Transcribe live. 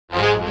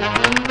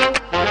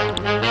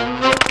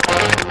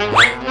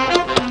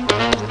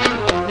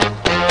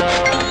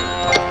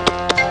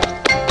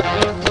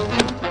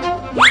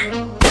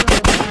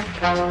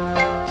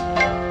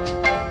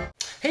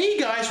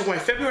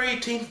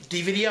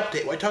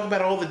talk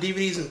about all the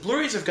DVDs and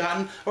Blu-rays I've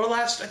gotten over the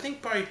last, I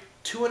think, probably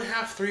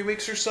 2.5, 3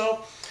 weeks or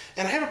so.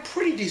 And I have a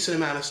pretty decent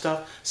amount of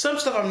stuff. Some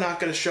stuff I'm not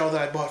going to show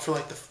that I bought for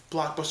like the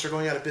Blockbuster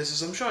going out of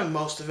business. I'm showing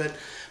most of it,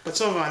 but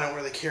some of them I don't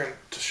really care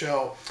to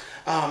show.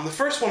 The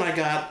first one I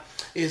got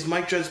is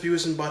Mike Judge's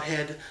Beavis and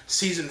Butthead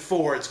Season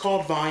 4. It's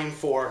called Volume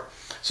 4.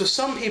 So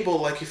some people,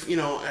 like, if,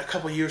 a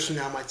couple of years from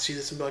now might see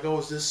this and be like, oh,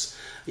 is this,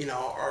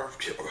 or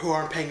who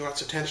aren't paying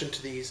much attention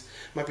to these,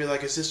 might be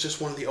like, is this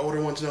just one of the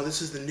older ones? No,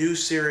 this is the new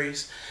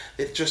series.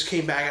 It just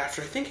came back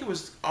after, I think it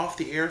was off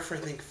the air for,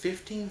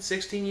 15,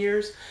 16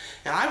 years.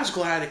 And I was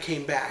glad it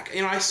came back.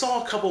 I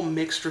saw a couple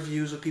mixed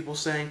reviews with people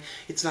saying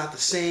it's not the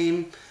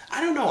same.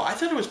 I don't know. I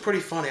thought it was pretty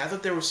funny. I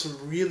thought there were some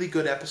really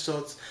good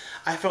episodes.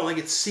 I felt like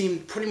it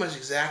seemed pretty much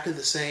exactly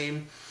the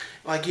same.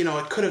 Like,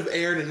 it could have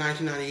aired in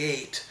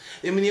 1998.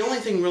 The only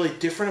thing really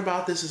different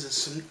about this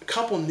is a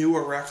couple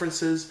newer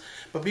references,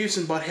 but Beavis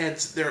and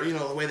Butthead's,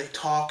 the way they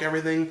talk,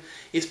 everything,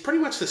 is pretty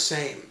much the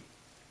same.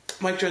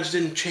 Mike Judge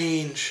didn't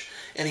change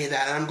any of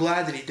that, and I'm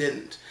glad that he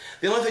didn't.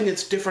 The only thing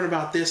that's different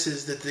about this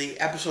is that the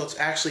episodes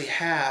actually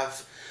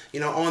have,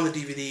 on the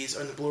DVDs,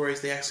 on the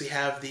Blu-rays, they actually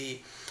have the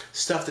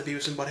stuff that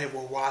Beavis and Butthead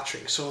were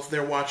watching. So if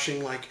they're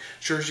watching, like,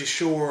 Jersey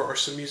Shore or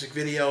some music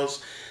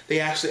videos, they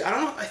actually, I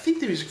don't know, I think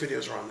the music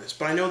videos are on this,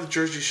 but I know the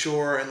Jersey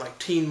Shore and, like,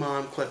 Teen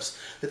Mom clips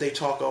that they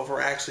talk over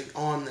are actually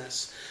on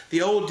this.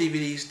 The old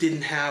DVDs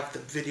didn't have the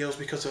videos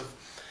because of,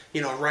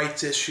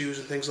 rights issues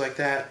and things like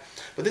that.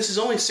 But this is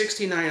only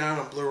 $16.99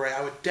 on Blu-ray.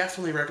 I would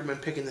definitely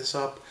recommend picking this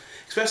up,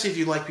 especially if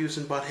you like Beavis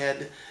and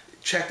Butthead.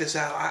 Check this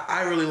out.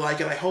 I really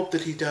like it. I hope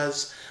that he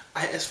does.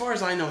 As far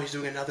as I know, he's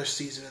doing another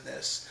season of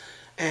this.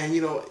 And,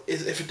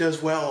 if it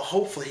does well,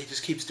 hopefully he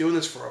just keeps doing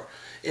this for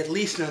at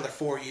least another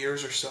 4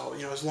 years or so,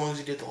 as long as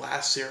he did the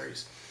last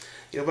series.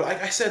 But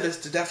like I said,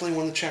 this is definitely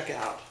one to check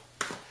out.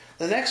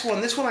 The next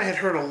one, this one I had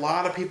heard a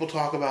lot of people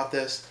talk about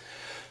this,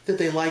 that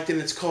they liked it,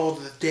 and it's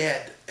called The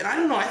Dead. And I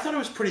don't know, I thought it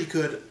was pretty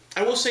good.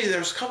 I will say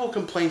there's a couple of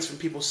complaints from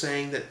people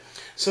saying that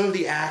some of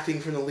the acting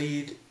from the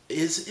lead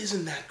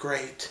isn't that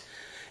great.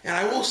 And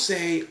I will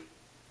say,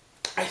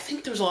 I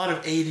think there's a lot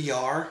of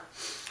ADR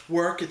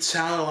work. It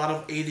sounded a lot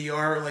of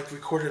ADR, like,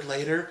 recorded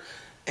later,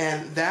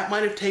 and that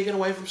might have taken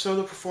away from some of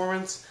the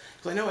performance,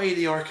 because I know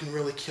ADR can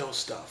really kill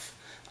stuff.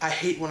 I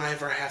hate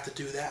whenever I have to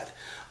do that.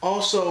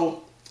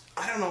 Also,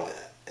 I don't know,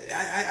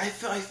 I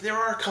feel like there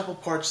are a couple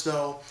parts,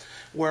 though,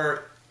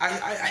 where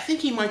I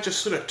think he might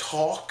just sort of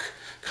talk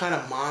kind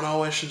of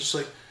mono-ish and just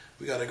like,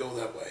 we gotta go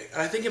that way.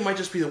 And I think it might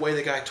just be the way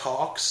the guy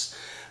talks,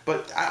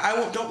 but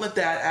don't let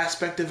that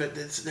aspect of it,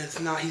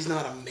 he's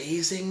not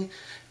amazing,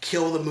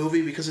 kill the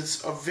movie, because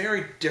it's a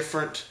very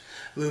different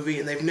movie,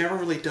 and they've never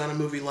really done a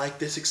movie like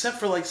this, except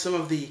for, like, some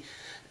of the,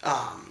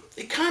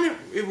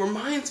 it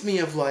reminds me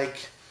of,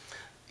 like,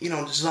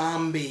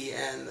 Zombie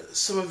and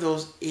some of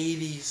those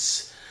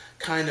 80s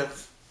kind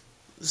of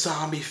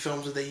zombie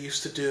films that they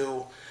used to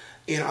do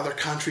in other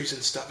countries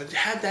and stuff. It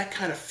had that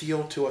kind of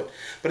feel to it,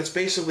 but it's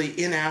basically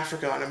in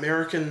Africa, an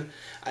American,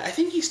 I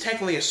think he's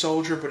technically a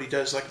soldier, but he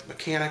does, like,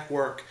 mechanic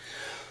work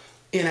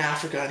in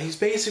Africa, and he's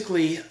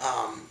basically,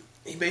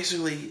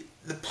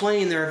 the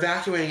plane, they're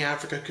evacuating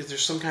Africa because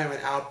there's some kind of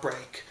an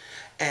outbreak,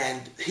 and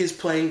his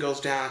plane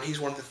goes down. He's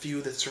one of the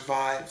few that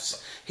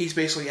survives. He's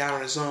basically out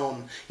on his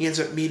own. He ends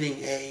up meeting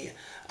a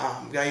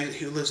guy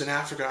who lives in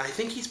Africa. I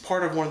think he's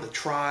part of one of the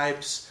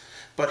tribes,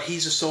 but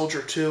he's a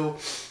soldier too,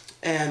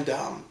 and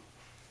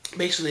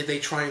basically they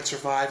try and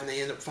survive, and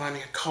they end up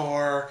finding a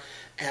car,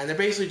 and they're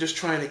basically just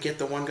trying to get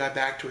the one guy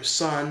back to his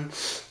son,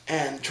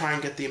 and try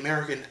and get the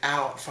American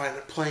out, find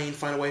a plane,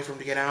 find a way for him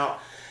to get out.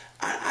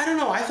 I don't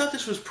know, I thought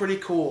this was pretty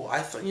cool. I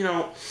thought,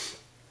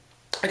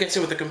 like I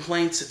said, with the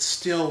complaints, it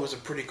still was a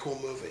pretty cool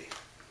movie.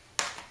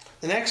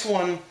 The next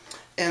one,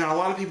 and a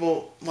lot of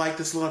people liked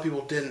this, a lot of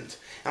people didn't.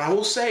 And I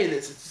will say that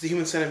it's the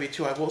Human Centipede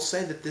 2. I will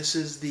say that this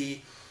is the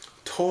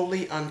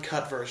totally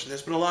uncut version.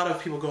 There's been a lot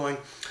of people going,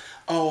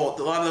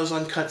 oh, a lot of those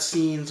uncut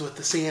scenes with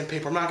the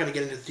sandpaper, I'm not going to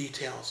get into the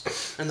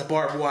details, and the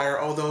barbed wire,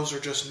 oh, those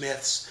are just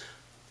myths.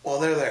 Well,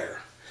 they're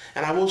there.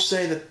 And I will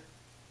say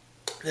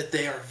that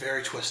they are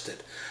very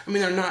twisted.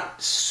 They're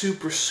not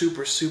super,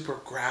 super, super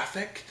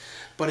graphic,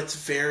 but it's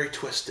very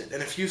twisted.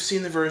 And if you've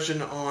seen the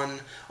version on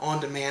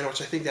demand,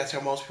 which I think that's how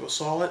most people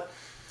saw it,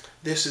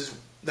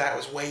 that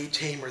was way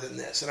tamer than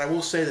this. And I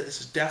will say that this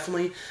is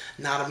definitely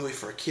not a movie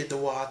for a kid to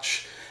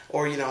watch,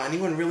 or,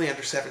 anyone really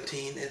under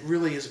 17. It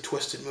really is a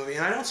twisted movie.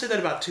 And I don't say that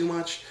about too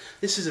much.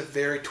 This is a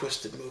very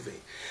twisted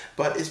movie.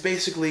 But it's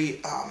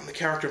basically the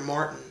character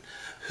Martin,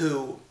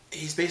 who,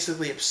 he's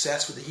basically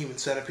obsessed with the Human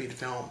Centipede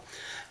film.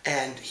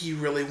 And he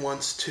really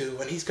wants to,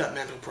 and he's got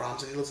mental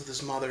problems, and he lives with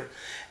his mother,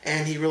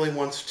 and he really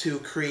wants to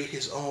create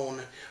his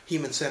own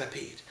Human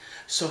Centipede.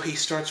 So he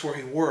starts where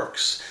he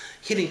works,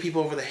 hitting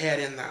people over the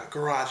head in the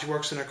garage. He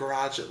works in a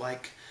garage at,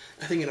 like,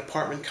 I think an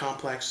apartment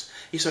complex.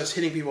 He starts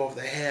hitting people over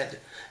the head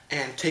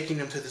and taking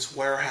them to this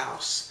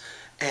warehouse.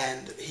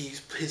 And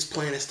his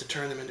plan is to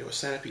turn them into a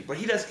centipede. But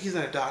he's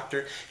not a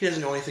doctor. He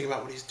doesn't know anything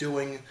about what he's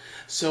doing.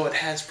 So it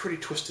has pretty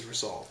twisted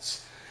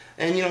results.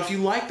 And, you know, if you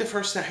like the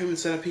first Human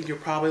Centipede, you'll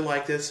probably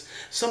like this.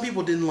 Some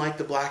people didn't like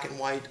the black and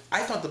white.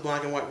 I thought the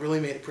black and white really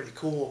made it pretty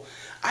cool.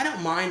 I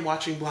don't mind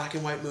watching black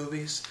and white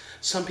movies.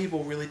 Some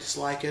people really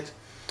dislike it.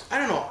 I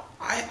don't know.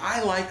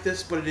 I like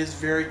this, but it is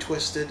very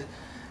twisted.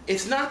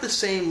 It's not the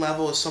same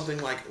level as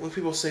something like, when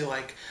people say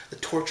like the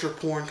torture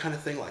porn kind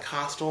of thing, like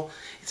Hostel.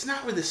 It's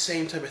not really the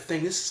same type of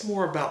thing. This is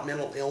more about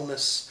mental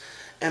illness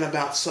and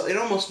about, so it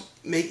almost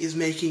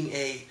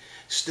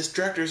this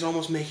director is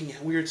almost making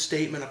a weird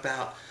statement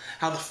about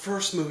how the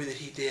first movie that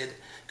he did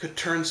could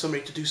turn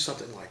somebody to do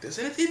something like this.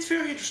 And it's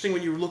very interesting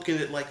when you look at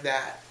it like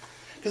that.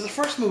 Because the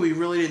first movie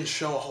really didn't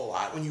show a whole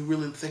lot when you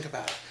really think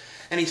about it.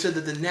 And he said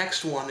that the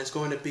next one is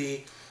going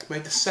to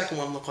make the second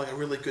one look like a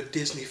really good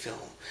Disney film.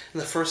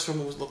 And the first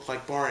film would look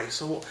like Barney.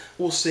 So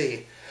we'll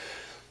see.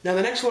 Now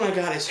the next one I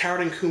got is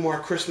Harold and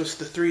Kumar Christmas,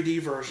 the 3D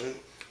version.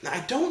 Now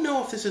I don't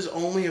know if this is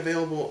only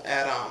available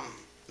at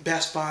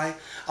Best Buy.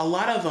 A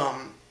lot of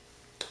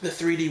the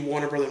 3D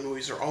Warner Brothers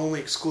movies are only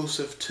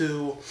exclusive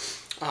to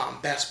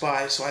Best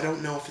Buy, so I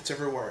don't know if it's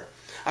everywhere.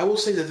 I will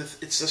say that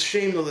it's a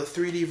shame, though, the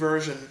 3D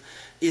version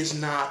is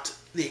not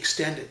the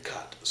extended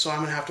cut. So I'm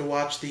going to have to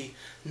watch the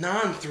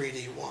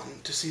non-3D one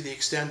to see the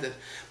extended.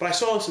 But I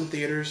saw this in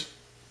theaters.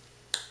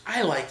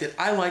 I liked it.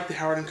 I like the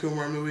Harold and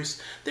Kumar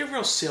movies. They're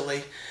real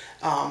silly.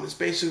 It's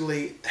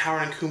basically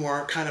Harold and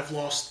Kumar kind of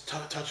lost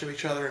touch of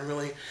each other and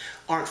really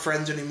aren't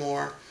friends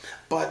anymore.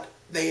 But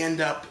they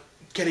end up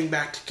getting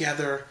back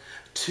together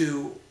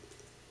to,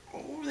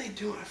 what were they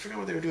doing? I forgot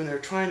what they were doing. They were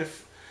trying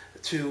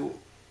to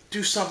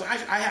do something.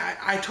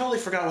 I totally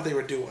forgot what they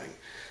were doing,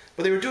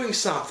 but they were doing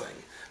something.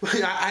 For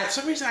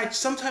some reason,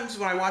 sometimes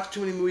when I watch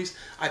too many movies,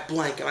 I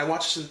blank, and I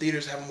watch it in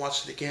theaters, haven't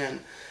watched it again.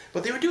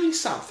 But they were doing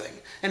something,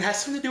 and it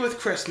has something to do with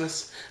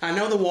Christmas. I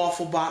know the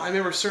waffle bot. I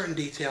remember certain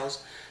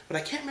details, but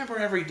I can't remember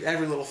every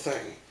little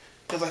thing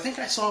because I think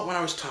I saw it when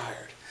I was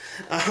tired.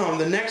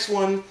 The next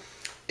one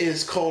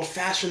is called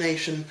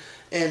Fascination.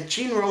 And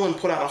Gene Rollin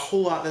put out a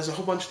whole lot. There's a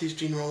whole bunch of these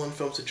Gene Rollin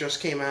films that just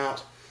came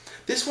out.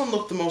 This one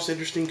looked the most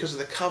interesting because of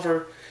the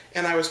cover,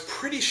 and I was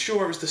pretty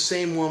sure it was the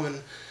same woman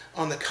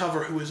on the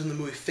cover who was in the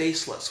movie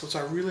Faceless, which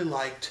I really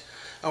liked.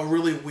 A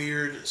really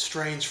weird,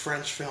 strange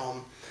French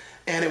film.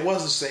 And it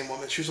was the same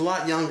woman. She was a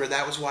lot younger.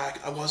 That was why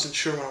I wasn't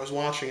sure when I was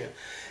watching it.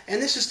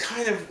 And this is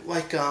kind of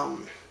like,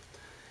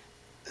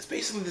 it's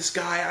basically this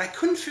guy. I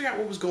couldn't figure out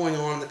what was going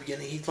on in the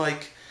beginning. He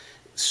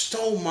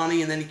stole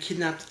money, and then he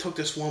took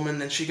this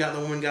woman, and the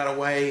woman got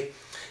away,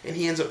 and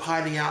he ends up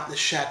hiding out in the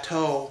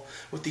chateau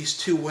with these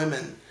two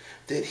women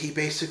that he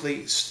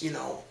basically,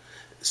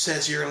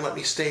 says, "You're gonna let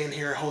me stay in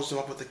here," and holds them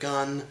up with a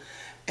gun.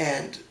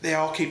 And they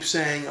all keep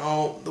saying,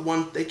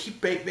 they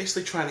keep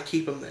basically trying to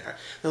keep him there.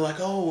 They're like,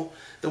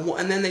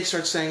 and then they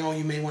start saying, "Oh,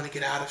 you may want to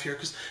get out of here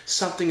because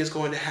something is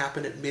going to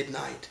happen at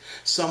midnight.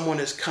 Someone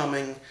is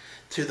coming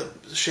to the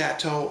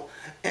chateau."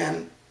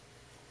 And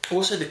I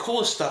will say the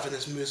coolest stuff in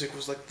this music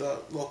was like the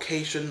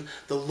location,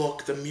 the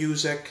look, the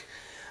music.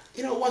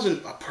 It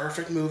wasn't a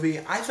perfect movie.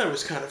 I thought it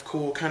was kind of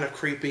cool, kind of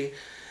creepy.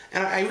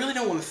 And I really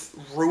don't want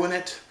to ruin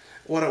it,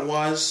 what it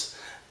was.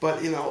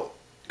 But,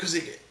 because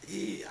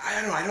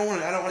I don't know, I don't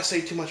want to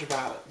say too much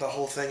about it, the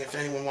whole thing, if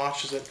anyone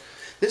watches it.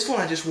 This one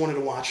I just wanted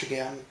to watch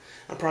again.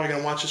 I'm probably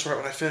going to watch this right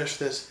when I finish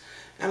this.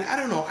 And I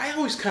don't know, I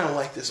always kind of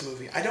like this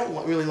movie. I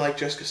don't really like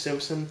Jessica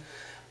Simpson,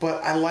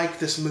 but I like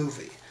this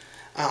movie.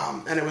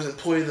 And it was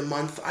Employee of the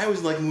Month. I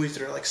always like movies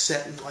that are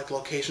set in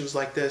locations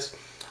like this.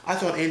 I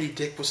thought Andy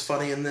Dick was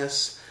funny in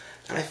this,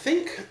 and I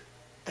think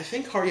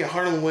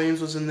Harlan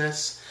Williams was in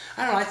this.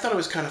 I don't know. I thought it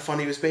was kind of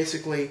funny. It was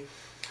basically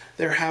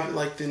they're having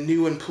the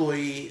new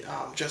employee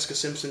Jessica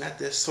Simpson at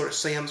this sort of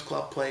Sam's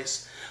Club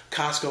place,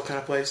 Costco kind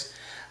of place.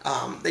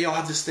 They all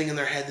have this thing in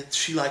their head that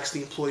she likes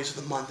the employees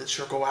of the month, that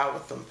she'll go out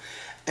with them.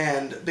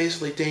 And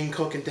basically Dane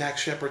Cook and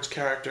Dax Shepard's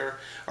character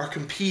are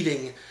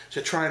competing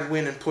to try and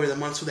win Employee of the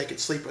Month so they could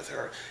sleep with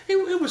her.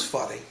 It was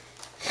funny.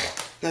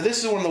 Now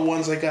this is one of the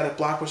ones I got at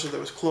Blockbuster that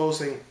was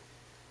closing.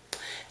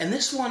 And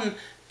this one,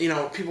 people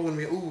are going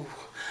to be, ooh,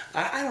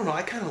 I don't know,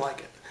 I kind of like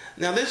it.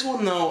 Now this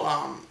one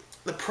though,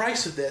 the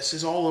price of this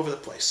is all over the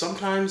place.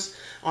 Sometimes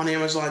on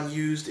Amazon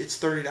used it's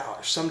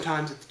 $30.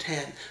 Sometimes it's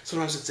 $10.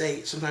 Sometimes it's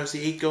 $8. Sometimes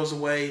the $8 goes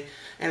away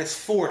and it's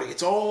 $40.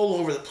 It's all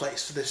over the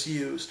place for this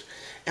used.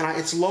 And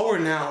it's lower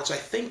now, it's I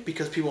think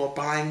because people are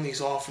buying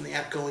these all from the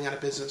app going out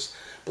of business,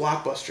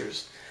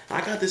 Blockbusters. And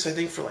I got this I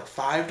think for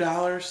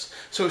 $5,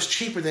 so it's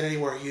cheaper than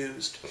anywhere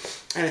used.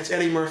 And it's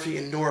Eddie Murphy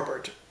and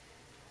Norbert.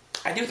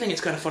 I do think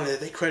it's kind of funny that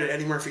they credit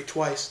Eddie Murphy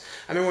twice.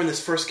 I remember when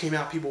this first came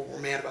out, people were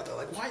mad about that.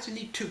 Like, why does he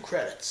need 2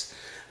 credits?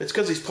 It's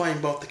because he's playing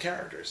both the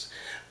characters.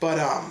 But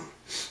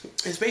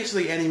it's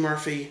basically Eddie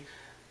Murphy.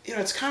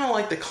 It's kind of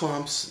like The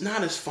Clumps,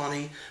 not as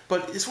funny,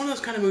 but it's one of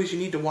those kind of movies you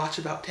need to watch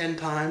about 10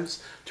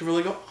 times to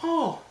really go,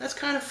 oh, that's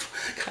kind of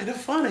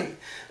funny.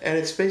 And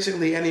it's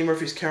basically Eddie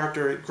Murphy's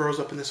character grows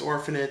up in this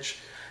orphanage,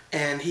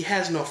 and he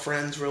has no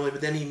friends really, but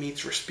then he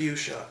meets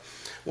Respucia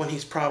when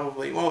he's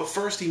at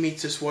first he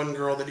meets this one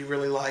girl that he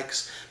really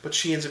likes, but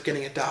she ends up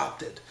getting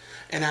adopted.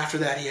 And after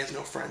that, he has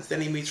no friends.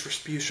 Then he meets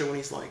Respucia when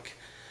he's 14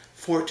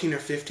 14 or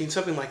 15,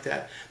 something like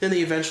that. Then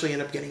they eventually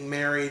end up getting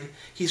married.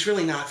 He's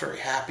really not very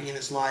happy in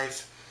his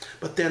life.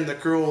 But then the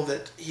girl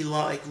that he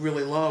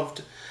really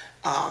loved,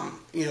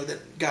 that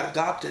got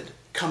adopted,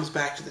 comes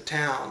back to the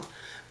town,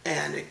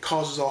 and it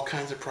causes all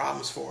kinds of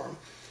problems for him.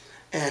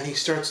 And he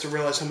starts to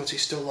realize how much he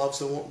still loves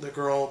the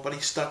girl, but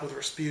he's stuck with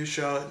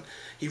Respucia, and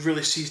he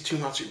really sees too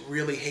much. He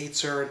really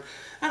hates her. And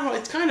I don't know,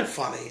 it's kind of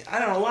funny. I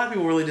don't know, a lot of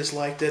people really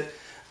disliked it.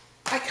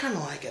 I kind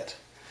of like it.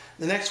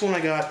 The next one I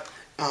got,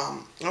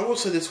 I will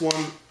say this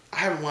one, I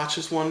haven't watched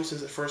this one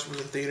since it first was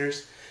in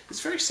theaters.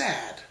 It's very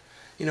sad.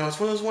 It's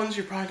one of those ones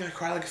you're probably going to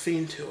cry like a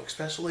fiend to,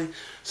 especially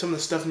some of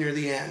the stuff near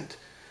the end.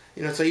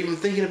 So even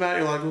thinking about it,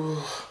 you're like, ooh,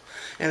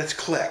 and it's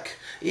Click.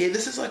 Yeah,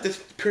 this is like the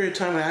period of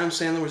time when Adam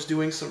Sandler was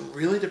doing some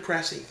really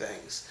depressing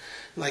things.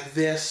 Like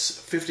this,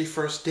 50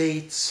 First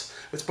Dates,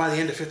 which by the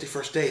end of 50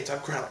 First Dates, I'm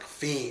crying like a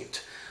fiend.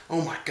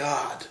 Oh my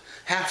God.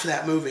 Half of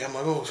that movie, I'm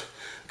like, oh.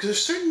 Because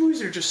there's certain movies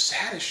that are just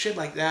sad as shit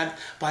like that,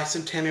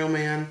 Bicentennial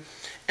Man.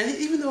 And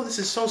even though this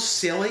is so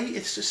silly,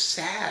 it's just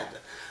sad.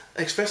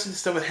 Especially the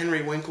stuff with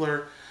Henry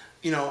Winkler,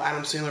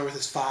 Adam Sandler with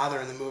his father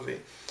in the movie.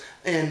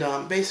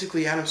 And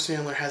basically Adam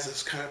Sandler has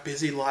this kind of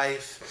busy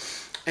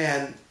life,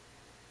 and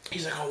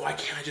he's like, oh, why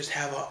can't I just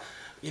have a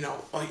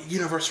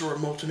universal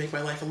remote to make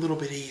my life a little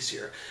bit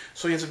easier?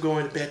 So he ends up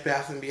going to Bed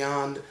Bath &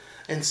 Beyond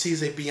and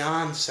sees a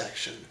Beyond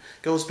section.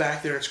 Goes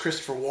back there, and it's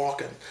Christopher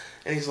Walken.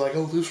 And he's like,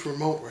 oh, this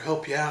remote will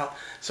help you out.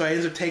 So he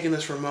ends up taking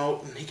this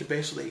remote, and he can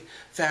basically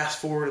fast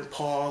forward and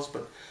pause,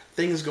 but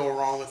things go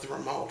wrong with the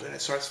remote, and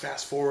it starts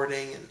fast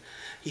forwarding, and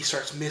he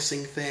starts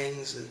missing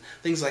things and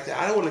things like that.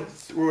 I don't want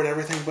to ruin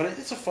everything, but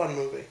it's a fun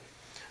movie.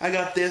 I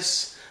got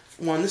this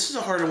one. This is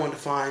a harder one to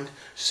find.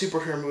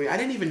 Superhero movie. I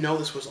didn't even know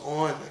this was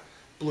on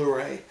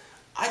Blu-ray.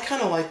 I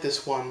kind of like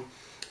this one.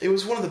 It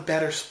was one of the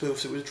better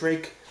spoofs. It was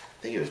Drake.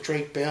 I think it was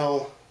Drake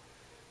Bell.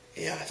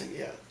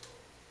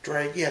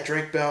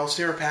 Drake Bell.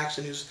 Sarah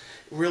Paxton, who's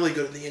really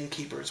good at The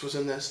Innkeepers, was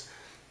in this.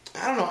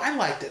 I don't know. I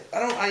liked it. I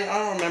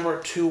don't remember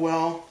it too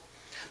well.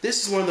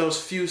 This is one of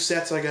those few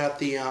sets I got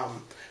the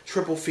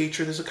triple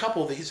feature. There's a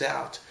couple of these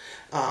out.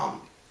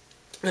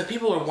 If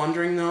people are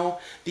wondering, though,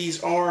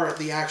 these are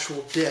the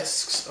actual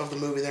discs of the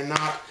movie. They're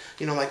not,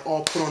 like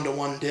all put onto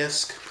one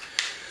disc.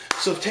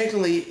 So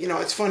technically,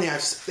 it's funny.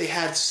 They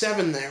had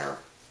 7 there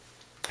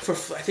for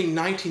I think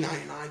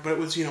 $19.99, but it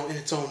was in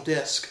its own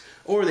disc.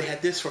 Or they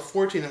had this for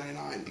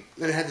 $14.99, and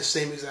it had the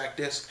same exact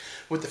disc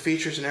with the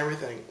features and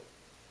everything.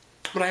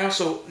 But I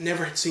also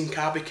never had seen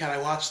Copycat.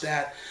 I watched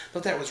that.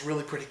 Thought that was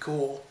really pretty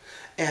cool.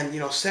 And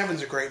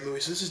 7's a great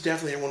movie, so this is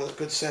definitely one of the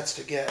good sets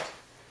to get.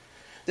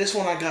 This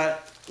one I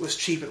got was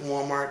cheap at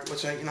Walmart,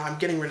 which I'm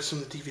getting rid of some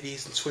of the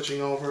DVDs and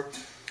switching over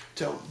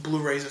to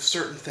Blu-rays of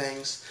certain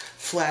things.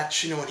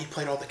 Fletch, when he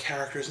played all the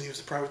characters and he was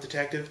the private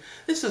detective.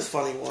 This is a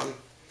funny one.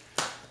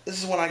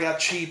 This is one I got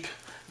cheap.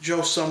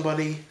 Joe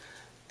Somebody.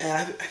 And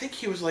I think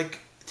he was like,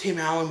 Tim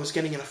Allen was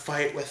getting in a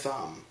fight with,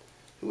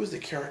 who was the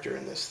character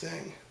in this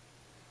thing?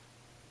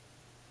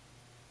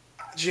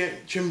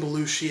 Jim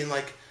Belushi,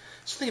 and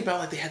something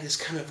about they had this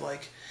kind of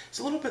it's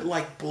a little bit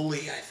like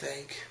Bully, I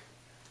think.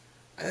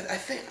 I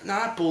think,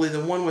 not Bully, the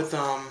one with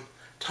Tom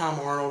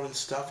Arnold and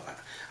stuff.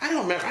 I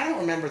don't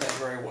remember that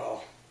very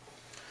well.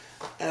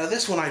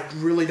 This one I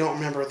really don't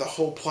remember the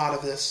whole plot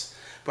of this,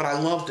 but I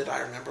loved it. I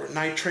remember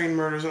Night Train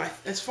Murders, and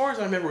as far as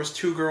I remember, it was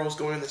 2 girls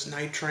going on this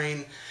night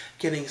train,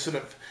 getting sort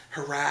of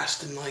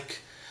harassed and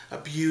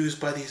abused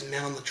by these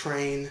men on the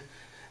train.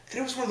 And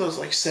it was one of those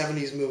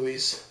 70s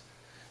movies.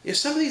 Yeah,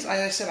 some of these,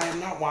 I said, I have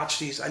not watched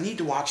these. I need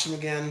to watch them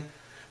again,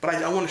 but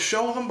I want to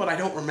show them, but I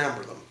don't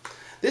remember them.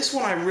 This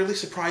one I really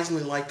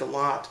surprisingly liked a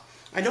lot.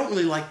 I don't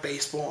really like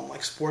baseball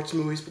and sports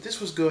movies, but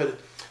this was good.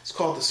 It's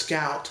called The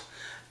Scout,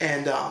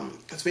 and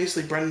it's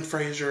basically Brendan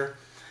Fraser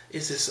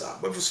is this.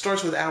 It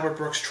starts with Albert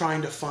Brooks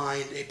trying to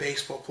find a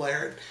baseball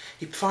player.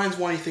 He finds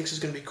one he thinks is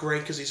going to be great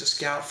because he's a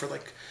scout for I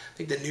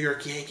think the New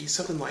York Yankees,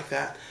 something like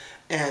that.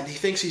 And he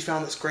thinks he's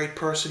found this great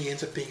person. He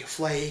ends up being a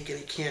flake, and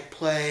he can't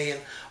play,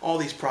 and all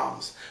these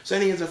problems. So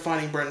then he ends up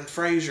finding Brendan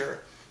Fraser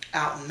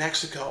out in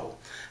Mexico,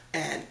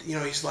 and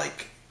he's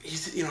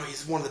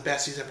one of the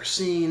best he's ever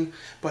seen.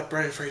 But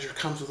Brendan Fraser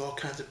comes with all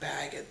kinds of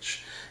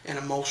baggage and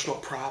emotional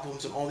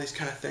problems and all these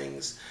kind of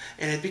things,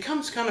 and it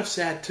becomes kind of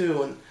sad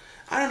too. And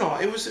I don't know,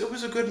 it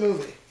was a good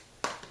movie.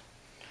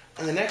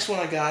 And the next one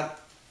I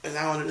got, and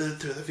now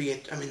through the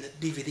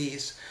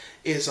DVDs,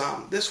 is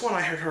this one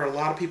I heard a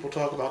lot of people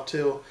talk about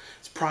too.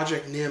 It's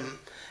Project Nim,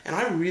 and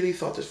I really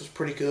thought this was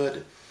pretty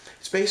good.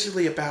 It's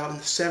basically about, in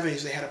the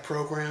 70s, they had a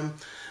program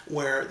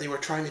where they were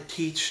trying to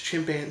teach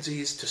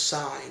chimpanzees to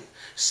sign,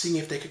 seeing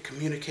if they could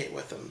communicate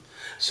with them.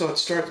 So it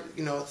starts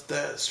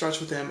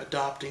with them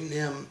adopting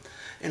Nim,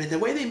 and the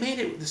way they made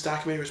it, this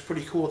documentary was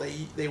pretty cool.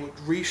 They would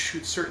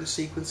reshoot certain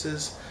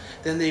sequences,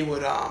 then they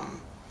would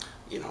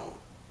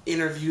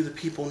interview the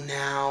people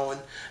now,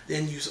 and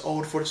then use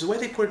old footage. The way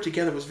they put it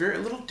together was a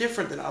little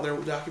different than other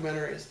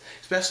documentaries,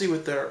 especially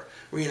with their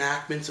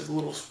reenactments of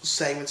little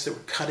segments that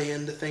would cut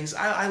into things.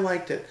 I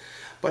liked it,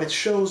 but it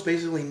shows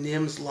basically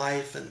Nim's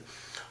life and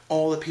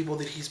all the people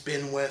that he's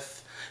been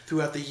with,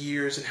 throughout the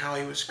years and how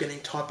he was getting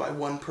taught by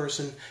one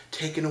person,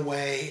 taken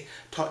away,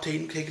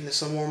 taken to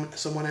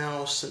someone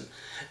else, and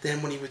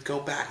then when he would go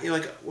back,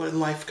 like when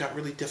life got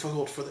really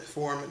difficult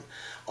for him,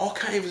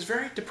 and it was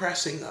very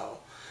depressing though,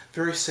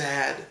 very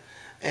sad,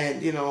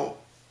 and it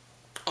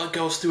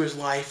goes through his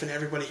life and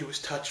everybody who was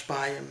touched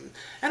by him.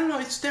 I don't know,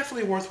 it's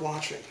definitely worth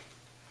watching.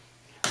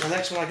 The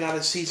next one I got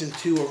is season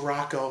 2 of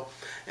Rocco,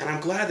 and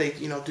I'm glad they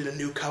did a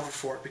new cover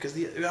for it, because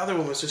the other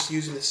one was just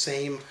using the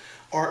same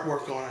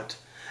artwork on it.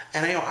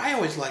 And I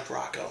always liked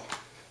Rocco.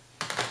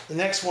 The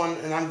next one,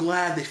 and I'm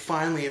glad they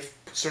finally have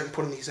started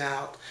putting these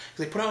out.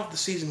 They put out the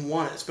season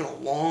 1. It's been a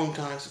long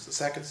time since the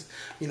second,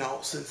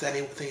 since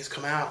anything has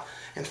come out.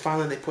 And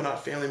finally they put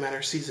out Family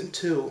Matters season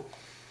 2.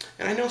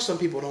 And I know some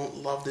people don't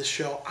love this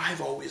show.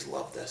 I've always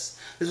loved this.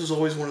 This was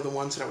always one of the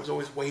ones that I was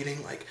always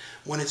waiting, like,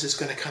 when is this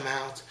going to come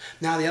out?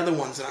 Now the other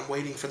ones that I'm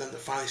waiting for them to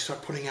finally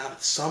start putting out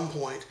at some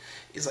point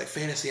is like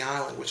Fantasy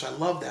Island, which I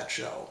love that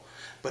show.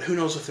 But who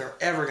knows if they're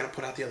ever going to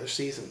put out the other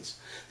seasons.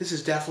 This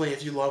is definitely,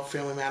 if you love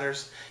Family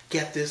Matters,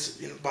 get this,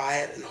 buy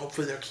it, and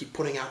hopefully they'll keep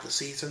putting out the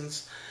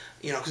seasons.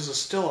 Because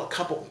there's still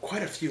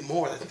quite a few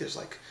more. I think there's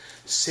like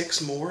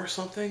 6 more or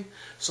something.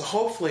 So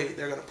hopefully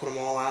they're going to put them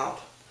all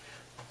out.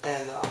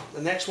 And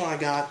the next one I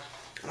got,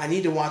 and I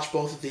need to watch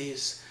both of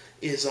these,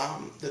 is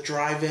the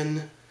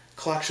Drive-In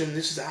collection.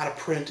 This is out of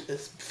print.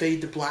 It's Fade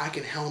to Black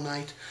and Hell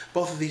Night.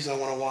 Both of these I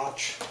want to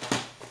watch.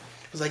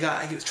 Because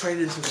I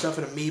traded in some stuff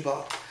in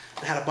Amoeba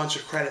and had a bunch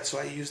of credits, so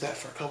I used that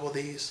for a couple of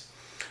these.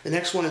 The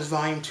next one is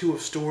Volume 2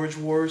 of Storage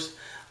Wars.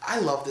 I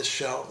love this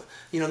show.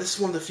 This is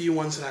one of the few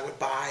ones that I would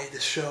buy,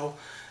 this show.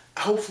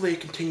 Hopefully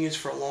it continues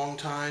for a long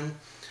time.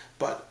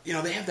 But,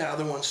 they have that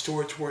other one,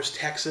 Storage Wars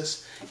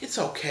Texas. It's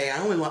okay. I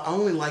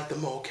only like the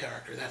Mo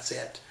character. That's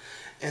it.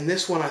 And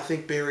this one, I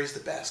think Barry's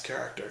the best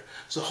character.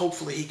 So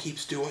hopefully he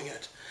keeps doing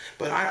it.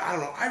 But I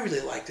don't know. I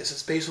really like this.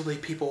 It's basically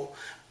people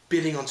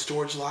bidding on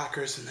storage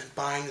lockers and then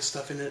buying the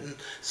stuff in it. And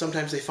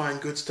sometimes they find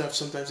good stuff.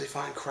 Sometimes they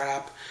find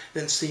crap.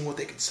 Then seeing what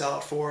they can sell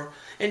it for.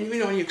 And, when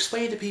you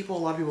explain it to people, a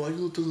lot of people are like,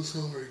 it doesn't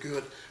sound very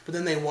good. But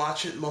then they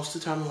watch it. Most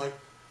of the time, they're like,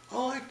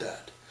 I like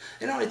that.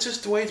 It's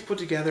just the way it's put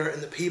together,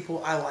 and the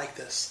people, I like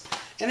this.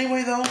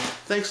 Anyway, though,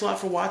 thanks a lot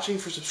for watching,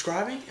 for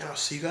subscribing, and I'll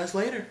see you guys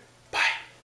later.